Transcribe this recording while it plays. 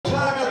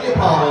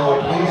Apollo.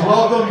 Please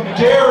welcome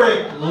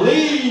Derek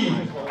Lee.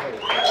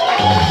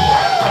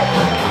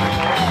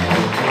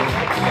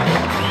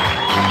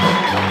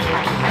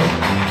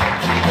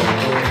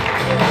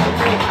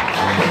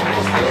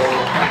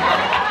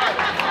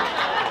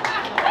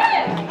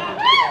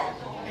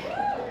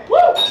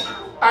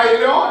 How you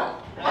doing?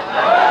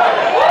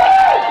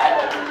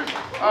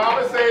 I'm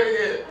gonna say it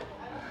again.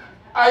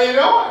 How you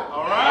doing?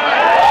 All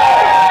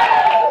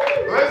right.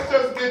 Let's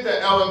just get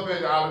the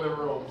elephant out of the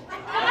room.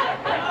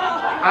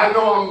 I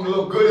know I'm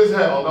look good as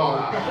hell, don't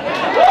I?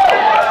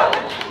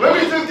 Let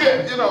me just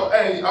get,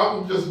 hey,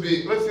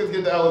 let's just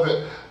get the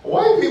elephant.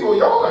 White people,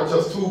 y'all are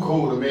just too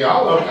cool to me. I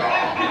love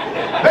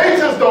y'all. They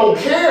just don't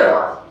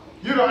care.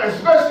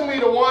 Especially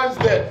the ones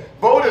that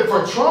voted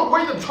for Trump.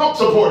 Where the Trump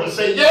supporters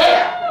say,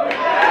 yeah!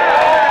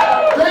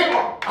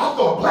 I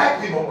thought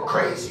black people were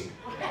crazy.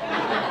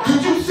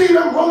 Did you see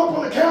them run up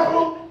on the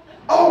Capitol?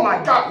 Oh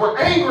my God, we're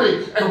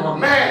angry and we're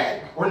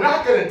mad. We're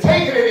not gonna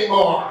take it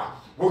anymore.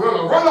 We're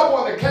gonna run up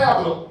on the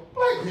Capitol.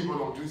 Black people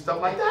don't do stuff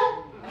like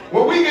that.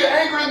 When we get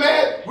angry and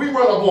mad, we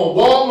run up on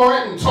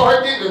Walmart and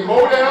Target and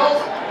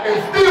Modell's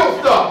and steal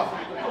stuff.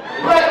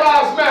 Black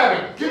Lives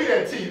Matter. Give me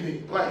that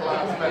TV. Black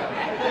Lives Matter.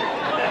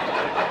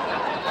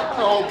 I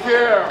don't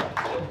care.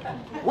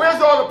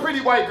 Where's all the pretty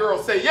white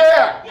girls? Say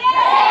yeah.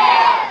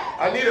 Yeah.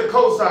 I need a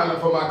co-signer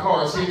for my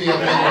car. See me at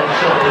the end of the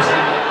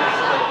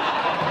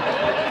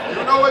show.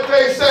 You know what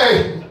they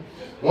say?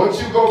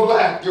 Once you go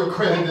black, your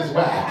credit is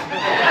whack.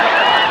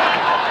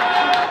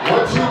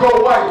 Once you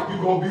go white,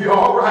 you're gonna be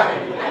all right.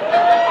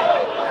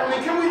 I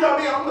mean, can we not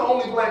be? I'm the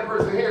only black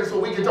person here, so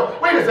we can talk.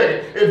 Wait a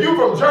second. If you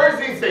from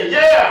Jersey, say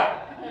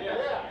yeah.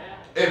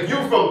 If you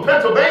from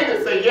Pennsylvania,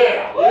 say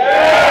yeah.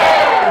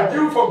 Yeah. If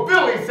you from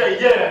Philly, say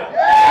yeah.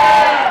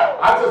 Yeah.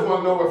 I just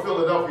want to know where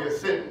Philadelphia is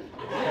sitting.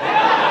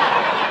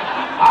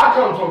 I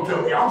come from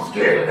Philly. I'm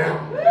scared of them.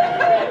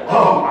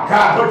 Oh my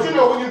God. But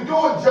when you're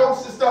doing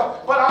jokes and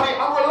stuff, but I mean,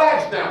 I'm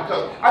relaxed now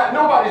because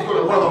nobody's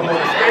going to run up on the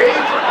stage.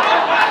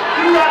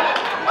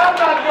 I'm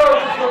not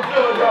nervous from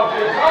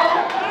Philadelphia.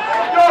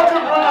 Y'all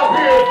can run up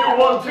here if you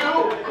want to.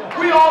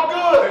 We all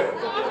good.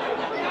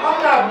 I'm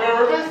not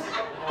nervous.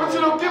 But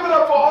give it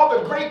up for all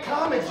the great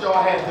comics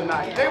y'all had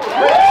tonight. They were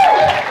great.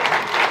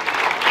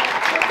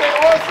 Weren't they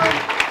awesome?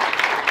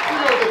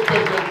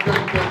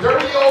 The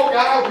dirty old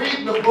guy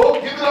reading the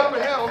book. Give it up for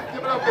him.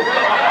 Give it up for him.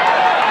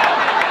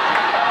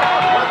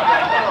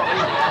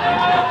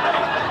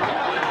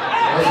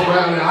 That's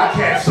around there. I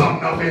catch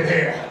something up in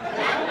here.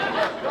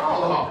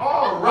 Y'all are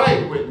all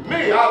right with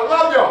me. I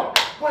love y'all.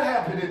 What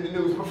happened in the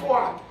news before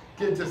I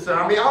get to I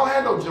don't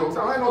have no jokes. I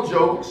don't have no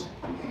jokes.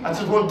 I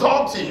just want to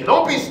talk to you.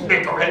 Don't be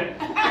snickering.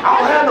 I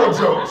don't have no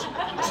jokes.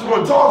 I just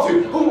want to talk to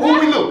you. Who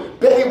we lose?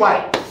 Betty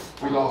White.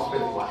 We lost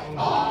Betty White.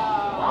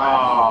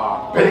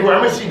 Betty White,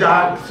 I mean, she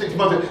died 6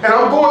 months ago. And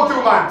I'm going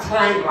through my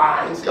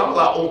timeline. See, I'm a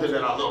lot older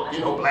than I look.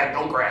 Black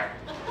don't crack.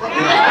 Oh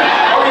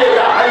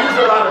yeah, I use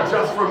a lot of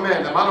Just for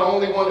Men. Am I the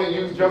only one that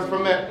use Just for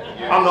Men?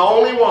 I'm the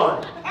only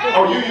one.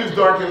 Oh, you use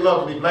Dark and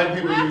Lovely. Black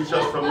people use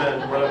Just for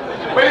Men. But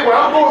anyway,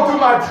 I'm going through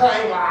my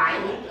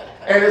timeline.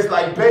 And it's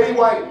like, Betty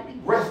White,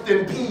 rest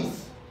in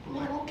peace. I'm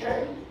like,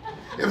 okay.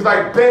 It's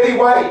like, Betty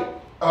White,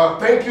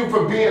 thank you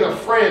for being a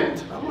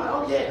friend. I'm like,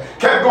 oh yeah.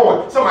 Kept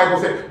going. Somebody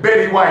gonna say,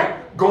 Betty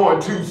White,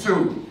 going too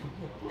soon.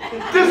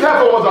 This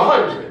heifer was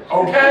 100,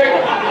 okay?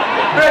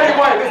 Betty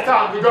White, it's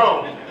time to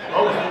go.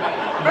 Okay.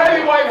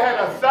 Betty White had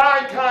a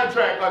signed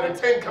contract on the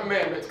 10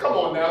 Commandments. Come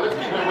on now, let's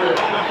keep it real.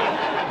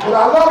 But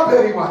I love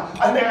Betty White.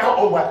 And then,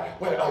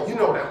 you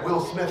know that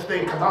Will Smith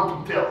thing, because I'm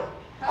from Philly.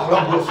 I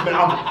love Will Smith.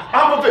 I'm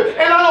from Philly.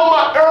 And I don't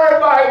want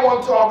everybody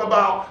want to talk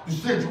about the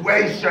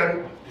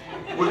situation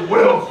with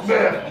Will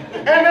Smith.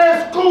 And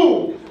that's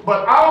cool.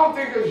 But I don't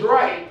think it's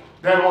right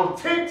that on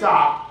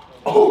TikTok,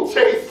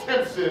 O.J.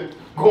 Simpson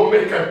gonna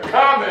make a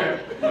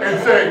comment and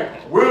say,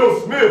 Will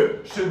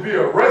Smith should be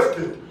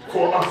arrested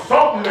for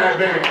assaulting that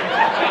man.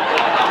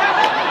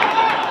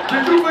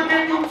 Did you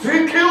forget he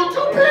killed 2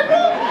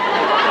 people?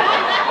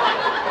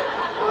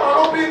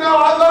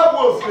 I love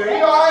Will Smith. He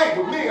all right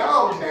with me, I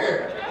don't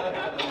care.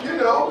 We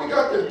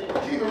got to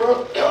keep it up.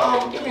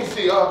 Let me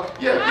see. You,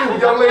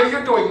 young lady,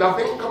 you're doing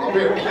nothing. Come over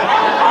here. We're doing nothing.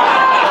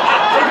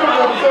 We're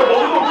going to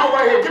do it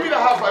right here. Give me the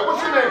house light.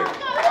 What's your name?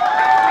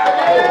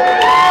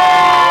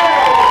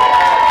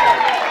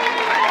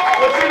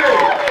 What's your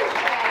name?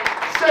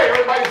 Shay.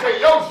 Everybody say,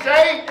 yo,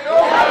 Shay. Yo,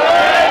 Shay.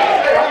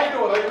 Shay, how you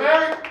doing? Are you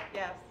married?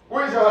 Yes.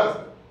 Where's your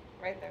husband?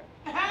 Right there.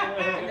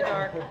 In the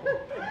dark.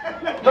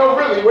 No,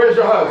 really, where's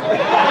your husband? Right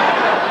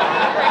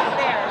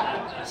there.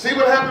 See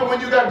what happened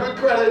when you got good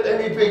credit?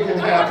 Anything can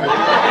happen.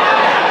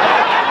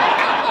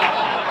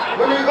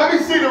 Let me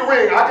see the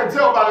ring. I can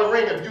tell by the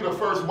ring if you're the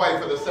first wife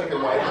or the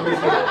second wife. Let me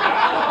see.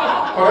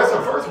 Oh, that's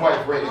the first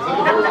wife ring. Is it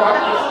the first wife?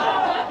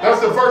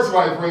 That's the first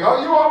wife ring. Oh,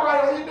 you all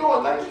right? How you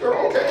doing? Nice girl.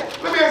 Okay.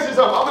 Let me ask you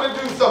something. I'm going to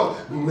do some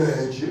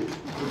magic.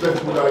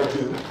 That's what I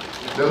do.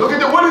 Now look at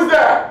that. What is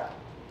that?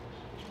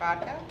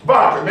 Vodka.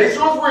 Vodka. Make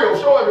sure it's real.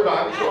 Show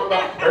everybody. Show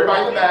everybody. Everybody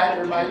in the back.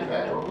 Everybody in the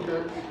back.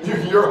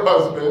 Okay. Your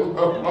husband.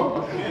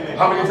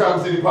 How many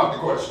times did he pop the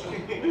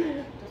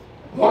question?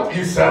 What?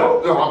 You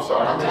settled? No, I'm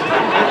sorry.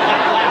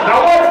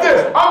 Now watch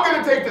this. I'm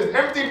going to take this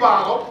empty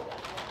bottle,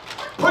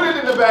 put it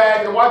in the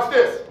bag, and watch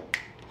this.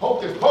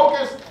 Hocus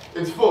pocus,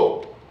 it's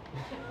full.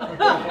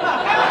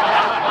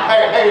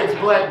 Hey, it's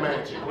black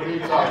magic. What are you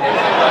talking about?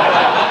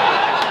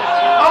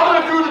 I'm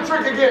going to do the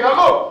trick again. Now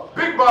look,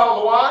 big bottle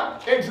of wine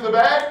into the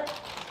bag.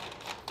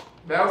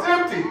 Now it's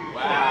empty.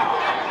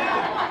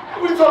 Wow.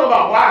 What are you talking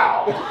about?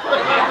 Wow.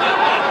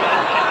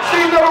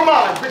 See, never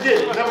mind.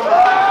 Forget it. Never mind.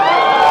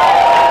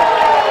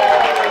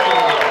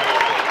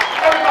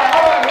 Everybody,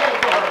 hold on.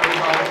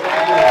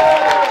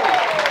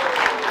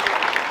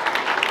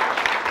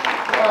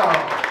 Wow.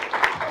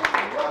 I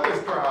love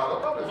this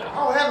crowd. I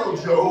don't have no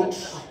jokes.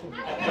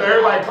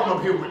 Everybody come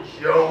up here with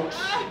jokes.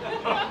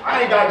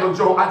 I ain't got no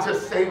joke. I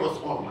just say what's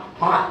on my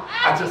mind.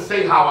 I just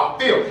say how I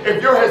feel.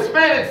 If you're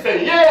Hispanic,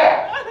 say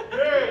yeah.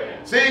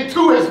 See, 2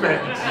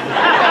 Hispanics.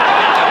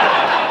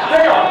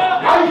 They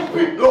are nice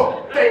people.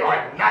 Look, they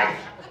are nice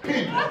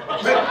people.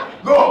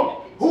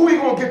 Look, who we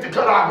gonna get to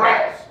cut our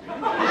grass?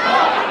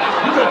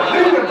 You better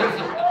leave them this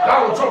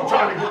Donald Trump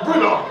trying to get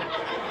rid of them.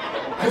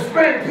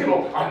 Hispanic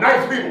people are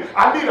nice people.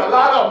 I meet a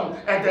lot of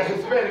them at the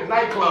Hispanic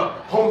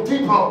nightclub, Home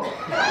Depot.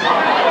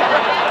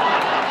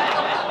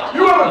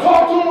 You ever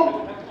talk to them?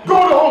 Go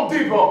to Home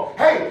Depot.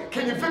 Hey,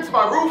 can you fix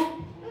my roof?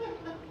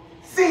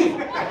 See.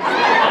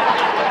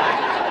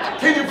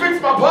 Can you fix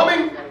my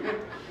plumbing?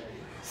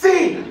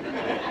 See.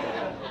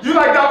 You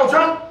like Donald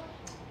Trump?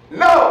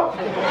 No.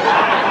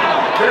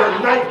 They're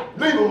nice.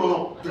 Leave them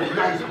alone. They're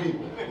nice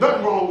people.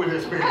 Nothing wrong with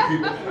Hispanic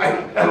people.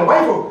 And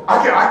away from,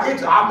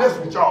 I mess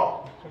with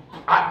y'all.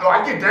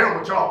 I get down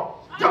with y'all.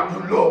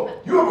 Look,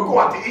 you ever go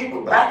out to eat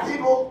with black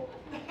people?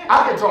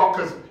 I can talk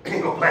because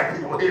ain't no black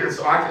people here,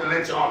 so I can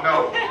let y'all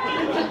know.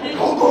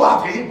 Don't go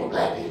out to eat with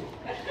black people.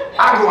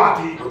 I go out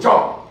to eat with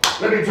y'all.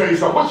 Let me tell you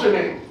something. What's your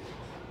name?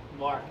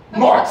 Mark.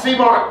 Mark. See,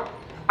 Mark?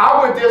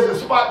 There's a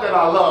spot that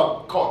I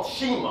love called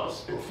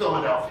Chima's in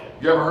Philadelphia.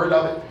 You ever heard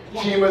of it?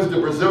 Chima's, the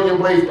Brazilian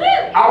place.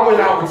 I went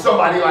out with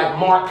somebody like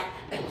Mark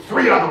and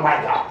 3 other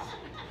white guys.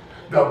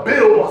 The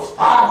bill was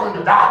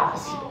 $500,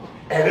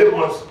 and it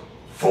was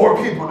 4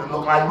 people that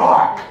look like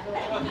Mark.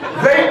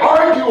 They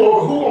argue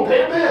over who gonna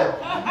pay the bill.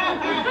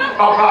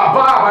 Bob,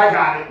 I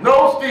got it.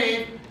 No,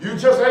 Steve, you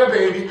just had a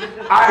baby.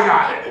 I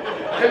got it.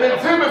 And then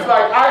Tim is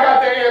like, I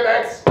got the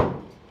Amex.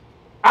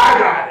 I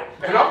got it.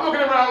 And I'm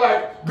looking around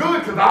like,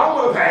 good, because I don't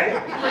want to pay.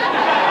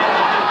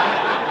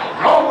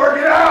 I'll work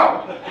it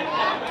out.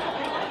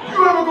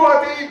 You ever go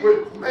out to eat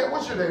with, man,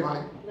 what's your name,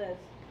 honey? Liz.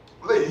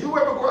 Liz, you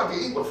ever go out to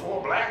eat with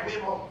 4 black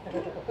people?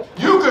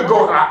 You could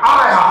go to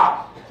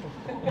IHOP.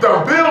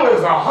 The bill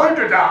is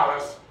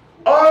 $100.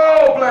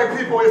 Oh, black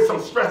people, it's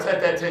some stress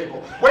at that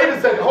table. Wait a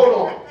second, hold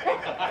on.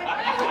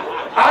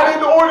 I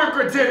didn't order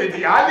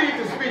gratuity. I need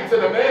to speak to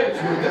the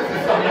management. This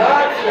is some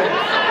nonsense.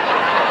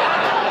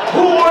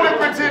 Who ordered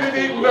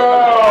gratuity? No.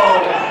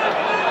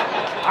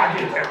 I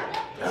get that.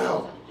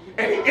 No.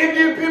 Any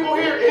Indian people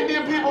here?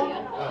 Indian people?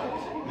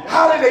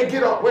 How did they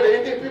get up? Where the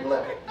Indian people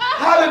at?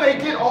 How did they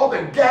get all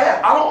the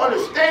gas? I don't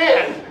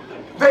understand.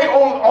 They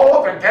own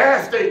all the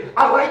gas stations.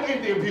 I like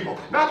Indian people.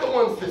 Not the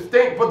ones that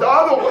stink, but the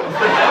other ones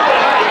that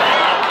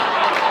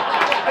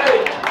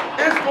Hey,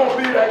 it's gonna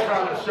be that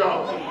kind of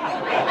show. I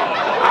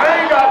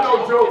ain't got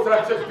no jokes,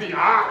 I just be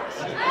honest.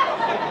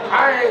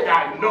 I ain't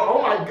got no,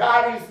 oh my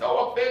God, he's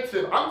so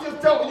offensive. I'm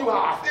just telling you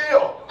how I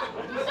feel.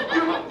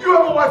 You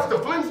ever watch the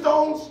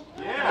Flintstones?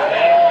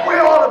 Yeah.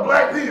 We're all the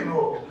black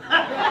people.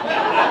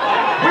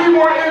 We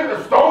were in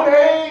the Stone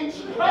Age.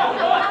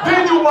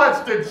 Then you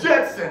watch the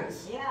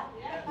Jetsons.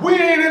 We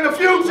ain't in the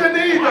future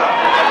neither.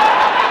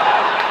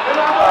 And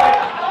I'm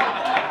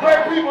like,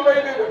 black people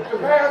ain't in the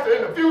past or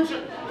in the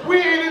future. We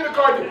ain't in the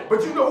cartoon.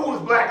 But you know who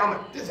was black? I'm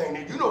like, this ain't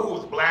it. You know who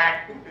was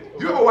black?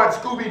 You ever watch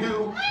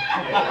Scooby-Doo?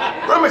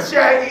 Remember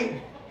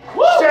Shaggy?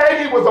 Woo!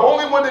 Shaggy was the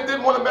only one that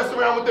didn't want to mess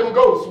around with them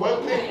ghosts,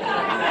 wasn't he?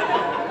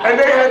 And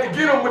they had to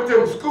get him with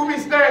them Scooby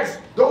snacks.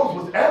 Those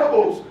was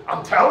edibles,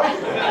 I'm telling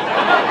you.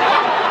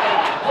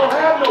 Don't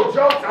have no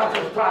jokes, I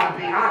just try to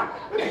be honest.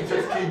 Let me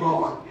just keep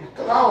going.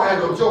 Because I don't have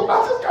no joke. I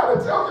just got to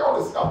tell y'all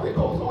the stuff that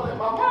goes on in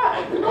my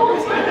mind. You know what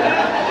I'm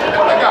saying?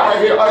 What I got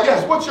right here.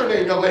 Yes, what's your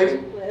name, young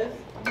lady? Liz.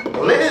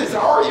 Liz,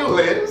 how are you,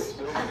 Liz?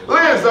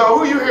 Liz,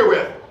 who you here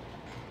with?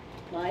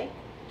 Mike.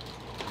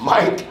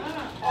 Mike?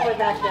 Over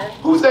back there.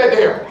 Who's that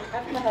there?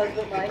 That's my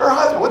husband, Mike. Her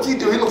husband. What's he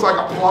do? He looks like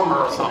a plumber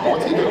or something.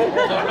 What's he do?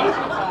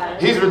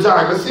 He's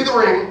retired. Let's see the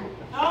ring.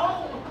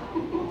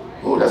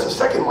 Ooh, that's a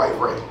second wife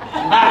ring.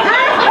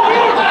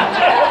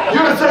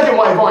 You're the second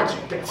wife, aren't you?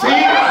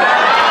 See?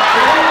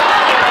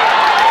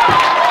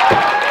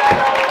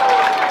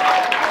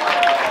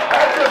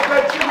 That just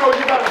lets you know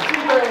you got a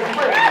two-man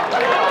ring.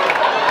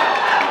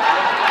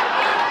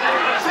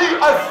 See,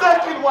 a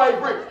second wife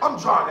ring. I'm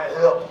trying to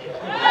help you.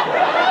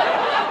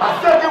 A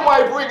second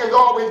wife ring is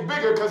always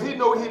bigger because he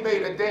know he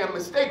made a damn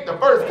mistake the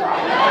first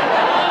time.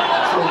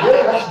 So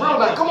yeah, that's real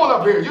nice. Come on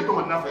up here. You're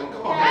doing nothing.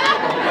 Come on.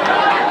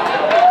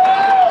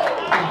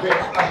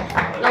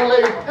 Young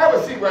lady, have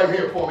a seat right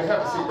here for me.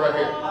 Have a seat right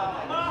here.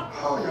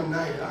 Oh, you're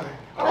nice.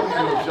 I don't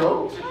hear no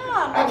jokes.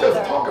 on, I just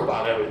brother. talk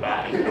about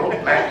everybody. You know,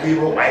 black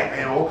people, white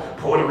people,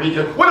 Puerto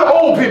Rican. Where the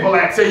old people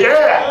at? Say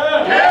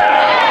yeah.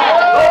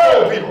 Yeah.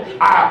 Old people.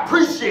 I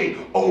appreciate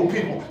old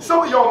people.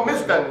 Some of y'all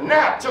missed a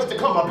nap just to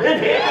come up in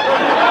here.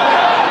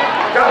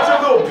 Got your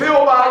little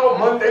pill bottle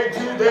Monday,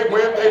 Tuesday,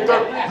 Wednesday,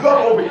 Thursday.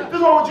 Love old people. This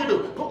is what I want you to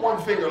do. Put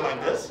one finger like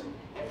this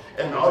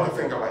and the other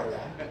finger like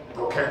that.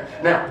 Okay?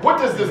 Now, what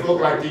does this look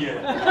like to you?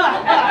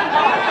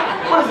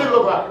 What does it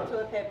look like?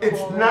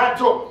 It's not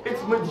talk.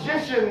 It's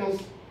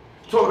magicians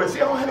talking about.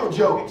 See, I don't have no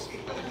jokes.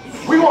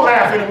 We gonna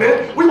laugh in a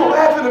minute. We gonna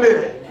laugh in a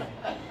minute.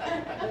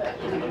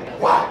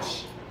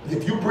 Watch.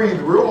 If you breathe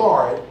real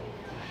hard,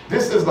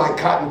 this is like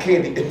cotton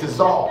candy. It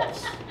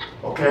dissolves.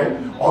 Okay?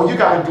 All you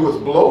gotta do is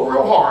blow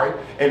real hard,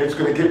 and it's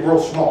gonna get real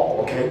small.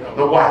 Okay?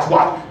 Now watch.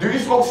 Watch. Do you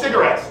smoke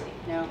cigarettes?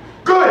 No.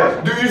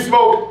 Good. Do you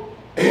smoke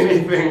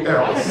anything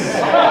else?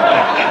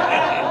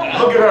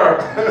 Look at her.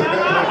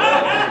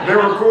 They're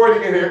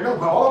recording in here. No,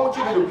 but all I want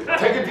you to do,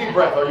 take a deep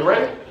breath. Are you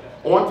ready?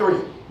 On 3.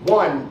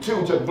 1,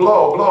 2, just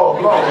blow, blow,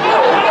 blow, blow, blow.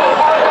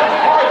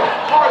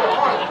 Harder.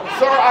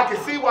 Sir, I can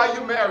see why you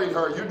married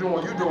her. You're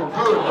doing good, bro.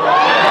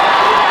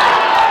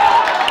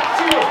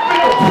 She was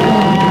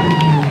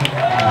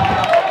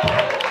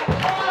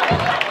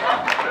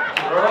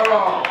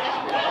girl,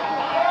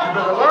 you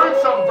better learn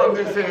something from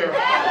this here.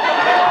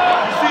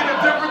 You see the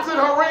difference in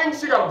her ring?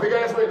 She got a big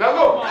ass ring. Now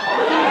look,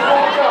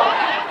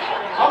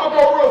 I'm gonna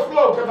go real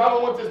slow because I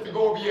don't want this to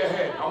go over your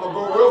head. I'm gonna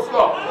go real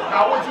slow.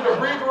 Now I want you to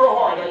breathe real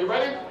hard. Are you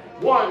ready?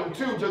 1,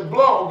 2, just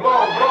blow, blow,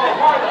 blow,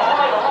 harder.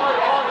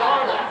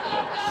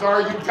 Sir,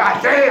 you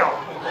goddamn.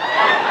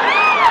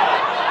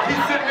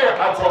 He's sitting there.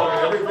 I told her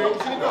everything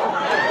she knows.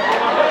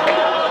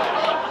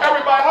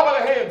 Everybody, how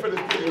about a hand for this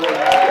pretty lady?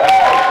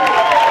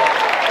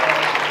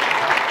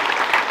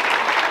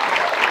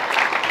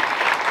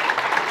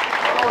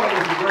 Oh,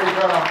 this is a great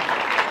crowd.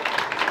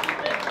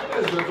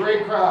 This is a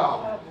great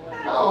crowd. I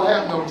don't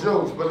have no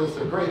jokes, but it's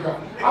a great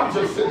crowd. I'm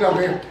just sitting up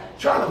here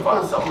trying to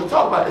find something to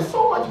talk about. There's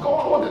so much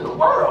going on in the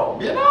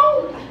world, you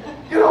know?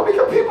 You know,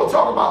 because people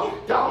talk about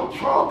Donald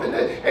Trump and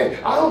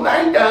I don't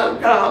like Donald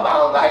Trump, I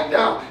don't like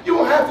Donald. You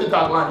don't have to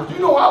talk like this.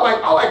 You know what I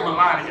like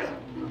Melania.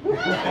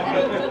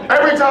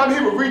 Every time he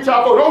would reach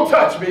out, oh, don't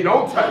touch me.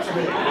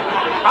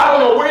 I don't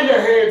know where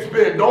your hand's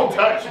been, don't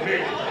touch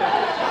me.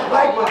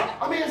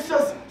 I mean, it's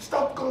just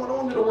stuff going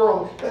on in the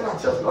world that I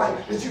just like,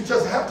 that you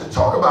just have to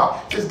talk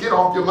about. Just get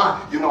off your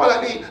mind. You know what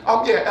I need?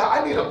 I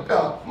need a,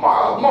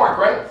 Mark,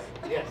 right?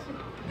 Yes.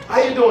 How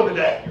you doing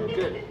today?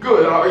 Good.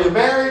 Good. Are you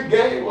married,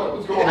 gay?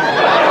 What's going on? I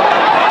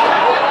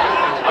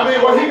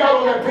mean, well, he got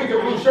on that pink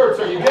and blue shirt,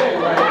 so you're gay,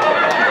 right?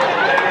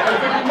 And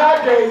if he's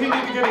not gay, he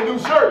needs to get a new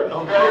shirt,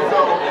 okay?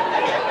 So,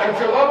 that's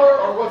your lover,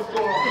 or what's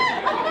going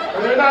on?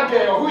 And they're not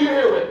gay, or who you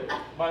here with?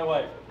 My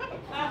wife.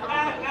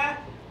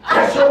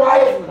 That's your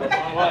wife?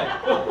 My wife.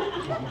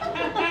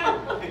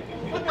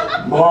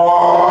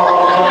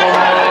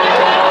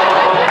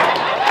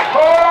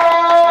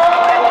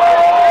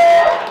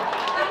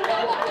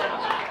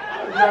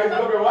 Nice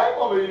looking white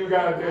woman you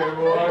got there,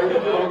 boy. You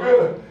doing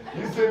good.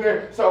 You sitting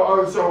there.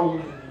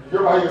 So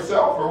you're by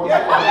yourself, or what's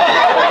going on?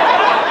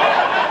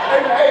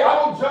 Hey, I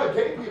don't judge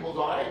gay people's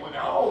all right.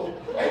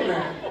 Hey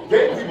man,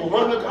 gay people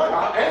run the country.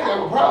 I ain't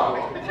got a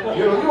problem.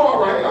 You know, you all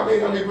right. I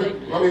mean,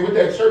 with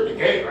that shirt, you're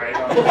gay, right? You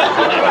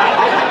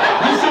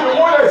should have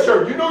worn that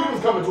shirt. You know you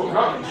was coming to a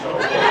comedy show.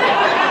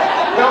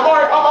 Now,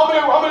 Mark,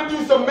 I'm gonna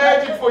do some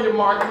magic for you,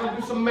 Mark. I'm gonna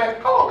do some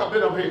magic. How long I've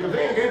been up here? Because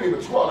they ain't gave me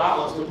but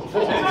 $12 to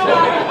perform.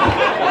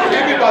 They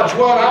gave me about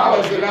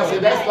 $12, and I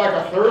said, that's like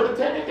a third of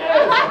taking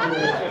gas.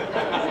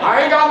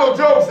 I ain't got no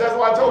jokes. That's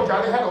why I told you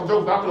I didn't have no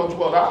jokes. Not for no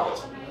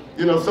 $12.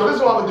 You know, so this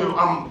is what I'm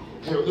gonna do.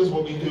 Here, this is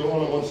what we do.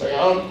 Hold on one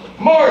second.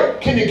 Mark,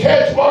 can you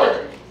catch,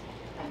 Mark?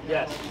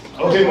 Yes.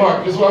 Okay,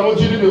 Mark, this is what I want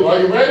you to do. Are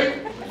you ready?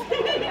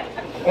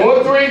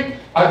 On 3,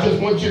 I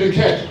just want you to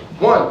catch.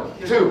 1,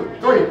 2,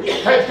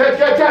 3.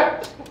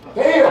 Catch.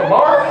 Damn,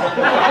 Mark.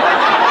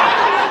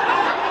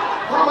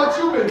 How much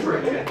you been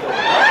drinking?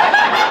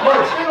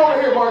 Mark, stand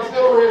over here, Mark. Stand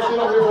over here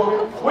for me.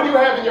 What do you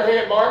have in your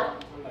hand, Mark?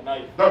 A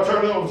knife. Now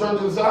turn to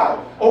the side.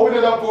 Open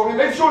it up for me.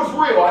 Make sure it's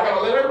real. I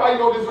gotta let everybody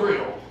know this is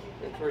real.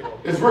 It's real.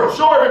 It's real.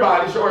 Show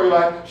everybody. Show the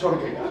gay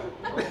guy.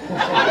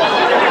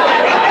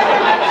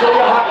 Show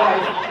your hot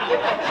wife.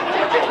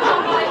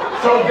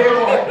 Show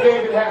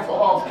David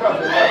Hasselhoff's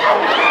cousin.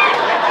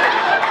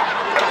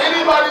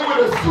 Anybody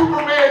with a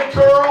Superman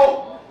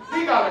curl, he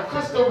got a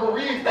Christopher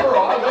Reeve curl.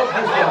 I love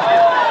this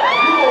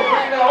guy. You gonna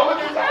bring that all of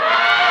this?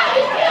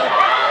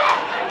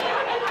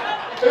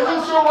 Is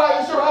this your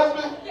wife? Is your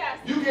husband? Yes.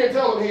 You can't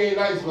tell him he ain't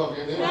nice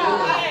looking. No,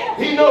 I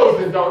am. He knows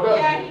it though,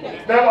 doesn't Yeah, he? he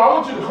knows. Now I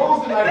want you to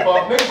close the knife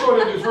up, make sure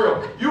that it's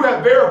real. You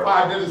have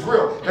verified that it's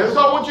real. And that's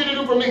all I want you to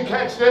do for me.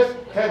 Catch this.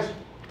 Catch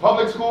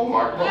public school,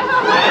 Mark. Public school.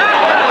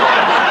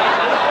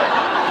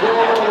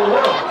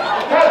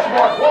 Catch,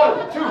 Mark.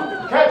 1, 2.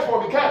 Catch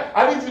for me. Catch. I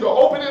need you to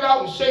open it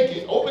out and shake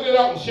it. Open it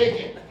out and shake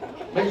it.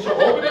 Make sure.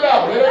 Open it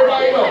out. Let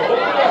everybody know. Open it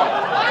out.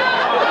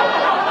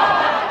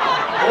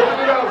 Open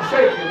it out and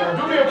shake it. Now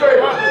do me a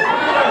favor.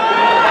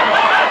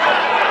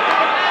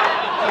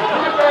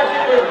 Put it back in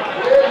there.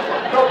 There you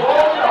go. No,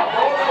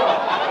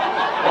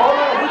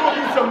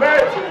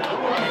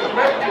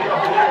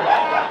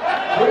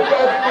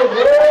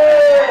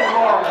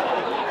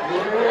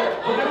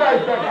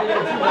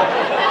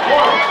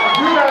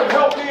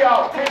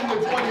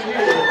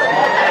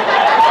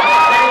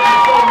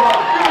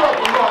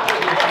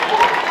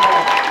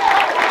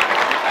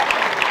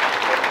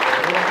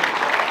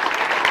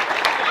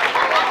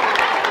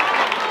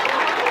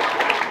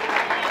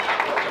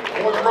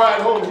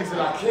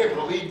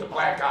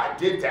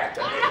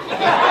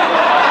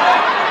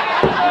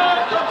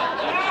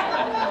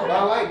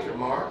 I like you,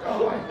 Mark. I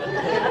like you.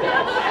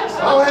 I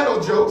don't have no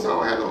jokes. I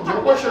don't have no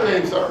jokes. What's your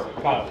name, sir?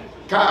 Kyle.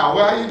 Kyle,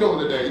 well, how you doing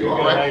today? You all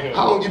Good, how you right? doing?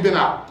 How long you been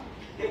out?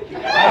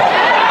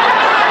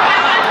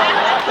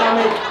 I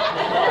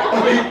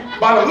mean,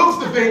 by the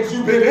looks of things,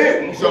 you've been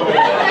in, so.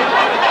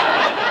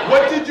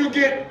 What did you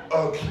get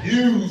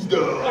accused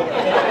of?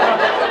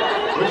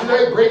 What'd you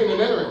say? Breaking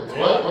and entering.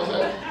 What? What's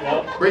that?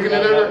 Yep. Breaking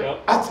and Yep, entering?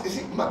 yep.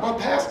 See, my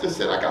pastor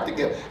said I got to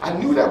get, I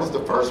knew that was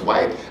the first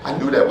wife. I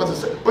knew that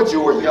was but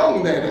you were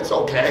young then, it's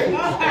okay.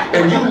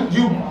 And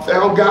you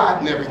found God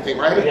and everything,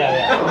 right?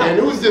 Yeah. Okay, and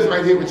who's this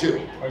right here with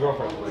you? My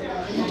girlfriend.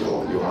 How you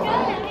doing? You all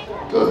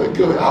right? Good,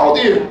 good. How old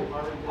are you?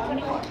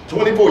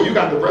 24. You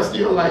got the rest of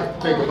your life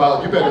to think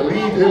about. You better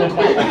leave him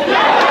quick.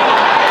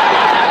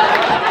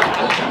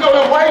 You know,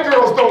 the white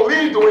girls don't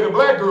leave the way the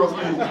black girls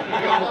leave.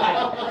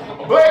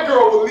 A black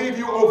girl will leave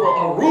you over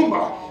a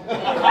Roomba.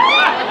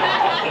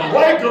 A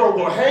white girl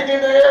will hang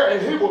in there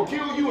and he will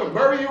kill you and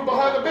bury you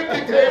behind the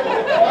picnic table.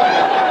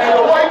 And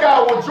the white guy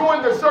will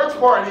join the search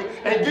party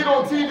and get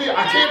on TV.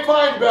 I can't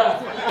find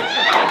Beth. I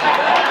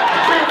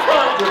can't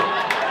find her.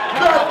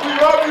 Beth, we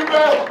love you,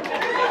 Beth.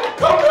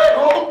 Come back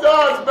home to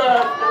us,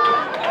 Beth.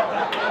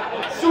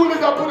 As soon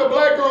as I put a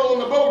black girl on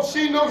the boat,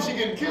 she knows she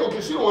getting killed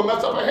because she don't want to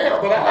mess up her hair,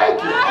 but I like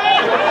it.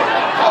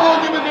 How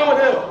long you been doing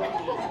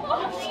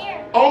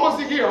that? Almost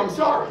a year, I'm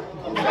sorry.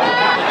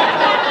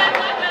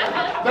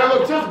 Now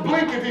look, just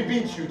blink if he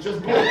beats you,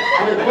 just blink.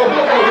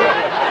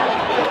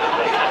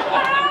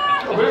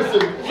 But it's a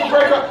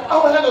break up. I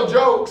don't have no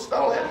jokes. Is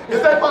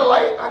that my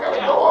light? I gotta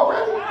go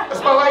already?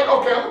 That's my light?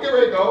 Okay, I'm gonna get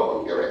ready to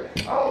go.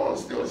 I don't want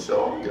to steal the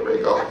show. I'm gonna get ready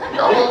to go.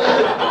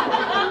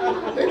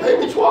 They pay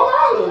me $12 to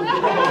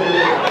come over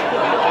here.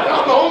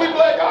 I'm the only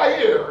black guy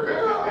here.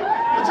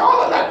 But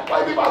y'all are like,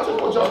 white people, I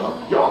just want y'all to know,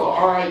 y'all are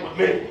all right with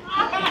me.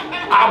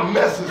 I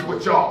messes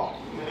with y'all.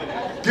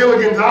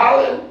 Gilligan's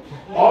Island,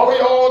 all of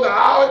y'all on the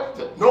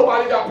island,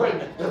 nobody got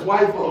pregnant. That's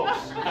white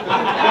folks.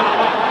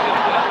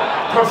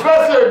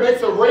 Professor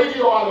makes a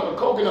radio out of a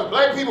coconut.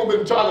 Black people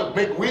been trying to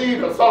make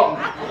weed or something.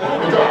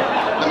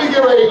 Let me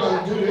get ready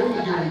to do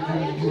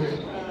this.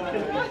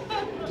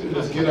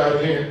 Let's get out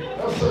of here.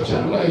 That's such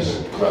a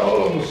nice crowd.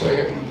 Hold on a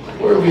second.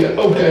 Where are we at?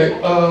 Okay.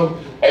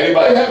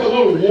 Anybody have a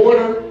little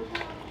water?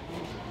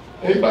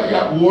 Anybody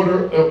got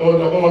water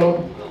on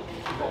them?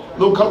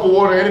 Little cup of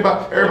water.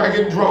 Everybody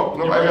getting drunk.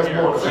 Nobody has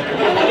water. There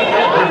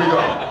we go.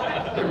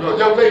 There we go.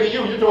 Young lady,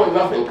 you're doing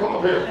nothing. Come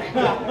up here.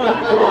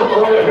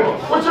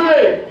 What's your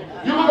name?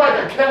 You look like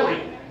a Kelly.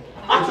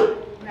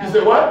 You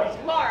said what?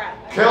 Laura.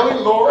 Kelly,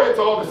 Laura, it's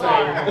all the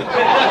same.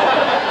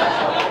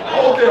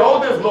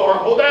 Hold this, Laura.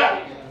 Hold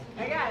that. I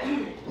got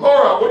it.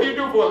 Laura, what do you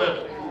do for a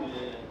living?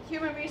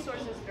 Human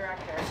Resources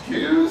Director.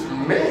 Excuse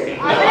me.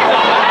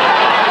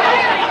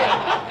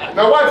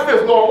 Now watch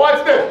this, Laura,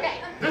 watch this. Okay.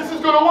 This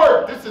is gonna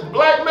work. This is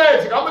black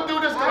magic. I'm gonna do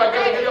this because I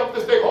gotta get up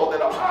this stage. Hold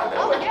it up high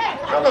now.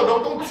 No,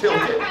 don't tilt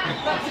it.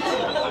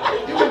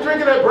 You been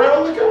drinking that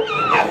brown liquor?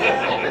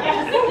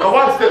 Now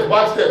watch this,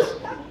 watch this.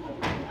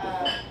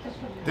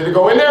 Did it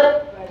go in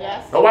there?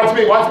 Yes. Now watch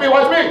me, watch me,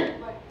 watch me.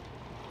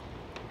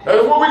 That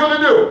is what we're gonna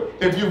do.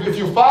 If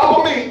you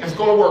follow me, it's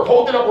gonna work.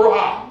 Hold it up real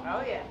high.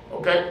 Oh, yeah.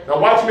 Okay? Now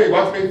watch me,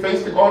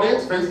 face the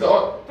audience, face the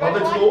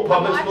public school,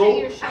 public I'm school.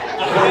 watching your show.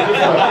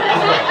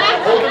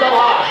 Hold it up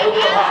high, hold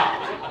it up high.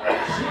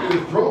 She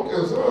is drunk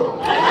as hell.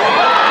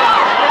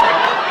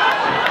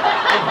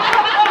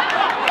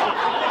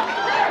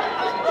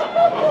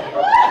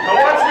 Now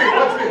watch me.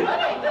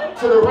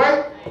 To the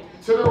right,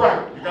 to the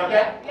right. You got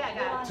that? Yeah, I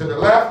got it. To the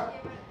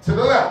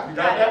left, you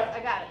got that? I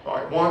got it. All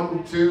right,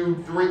 1,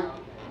 2, 3. 1,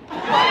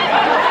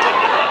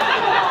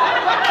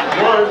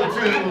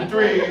 2,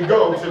 3,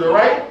 go.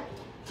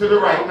 To the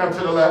right, now to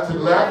the left,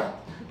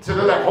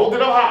 Hold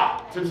it up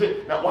high.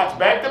 Now watch,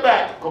 back to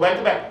back, go back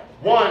to back.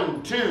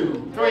 1,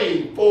 2,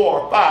 3,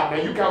 4, 5. Now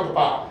you count to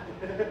 5.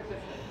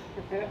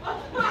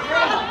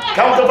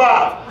 Count to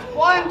 5.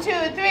 1, 2,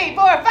 3,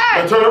 4, 5.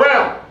 Now turn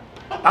around.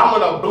 I'm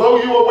gonna blow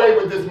you away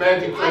with this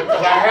magic trick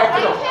because I have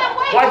to know.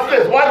 Watch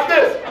this, watch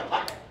this.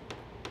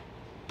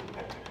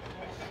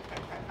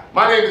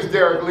 My name is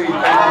Derek Lee.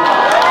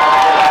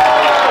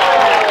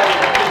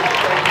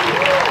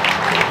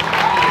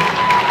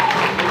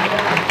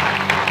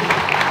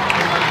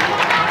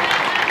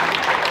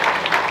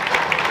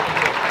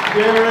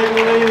 Derek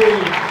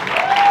Lee.